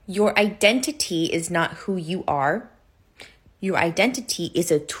Your identity is not who you are. Your identity is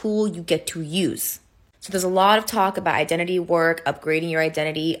a tool you get to use. So there's a lot of talk about identity work, upgrading your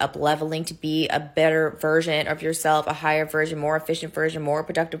identity, up-leveling to be a better version of yourself, a higher version, more efficient version, more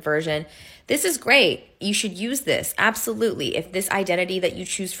productive version. This is great. You should use this. Absolutely. If this identity that you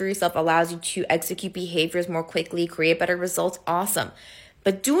choose for yourself allows you to execute behaviors more quickly, create better results, awesome.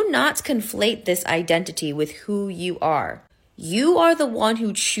 But do not conflate this identity with who you are. You are the one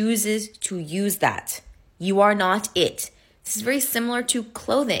who chooses to use that. You are not it. This is very similar to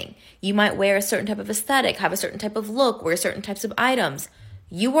clothing. You might wear a certain type of aesthetic, have a certain type of look, wear certain types of items.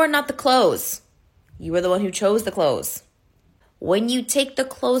 You are not the clothes. You are the one who chose the clothes. When you take the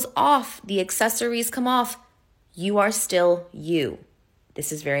clothes off, the accessories come off, you are still you.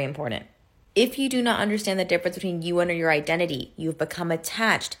 This is very important. If you do not understand the difference between you and your identity, you've become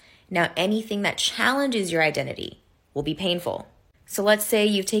attached. Now anything that challenges your identity will be painful. So let's say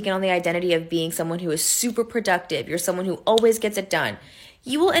you've taken on the identity of being someone who is super productive. You're someone who always gets it done.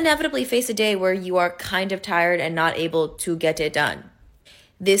 You will inevitably face a day where you are kind of tired and not able to get it done.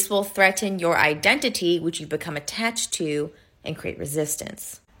 This will threaten your identity, which you've become attached to, and create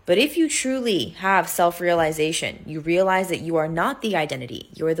resistance. But if you truly have self-realization, you realize that you are not the identity,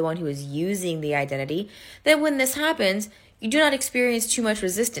 you are the one who is using the identity, then when this happens, you do not experience too much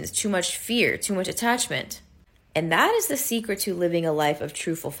resistance, too much fear, too much attachment. And that is the secret to living a life of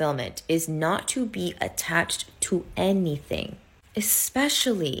true fulfillment, is not to be attached to anything,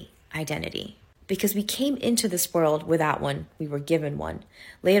 especially identity. Because we came into this world without one, we were given one.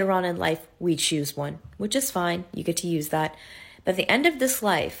 Later on in life, we choose one, which is fine, you get to use that. But at the end of this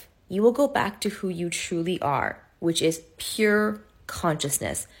life, you will go back to who you truly are, which is pure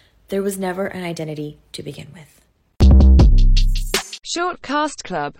consciousness. There was never an identity to begin with. Shortcast Club.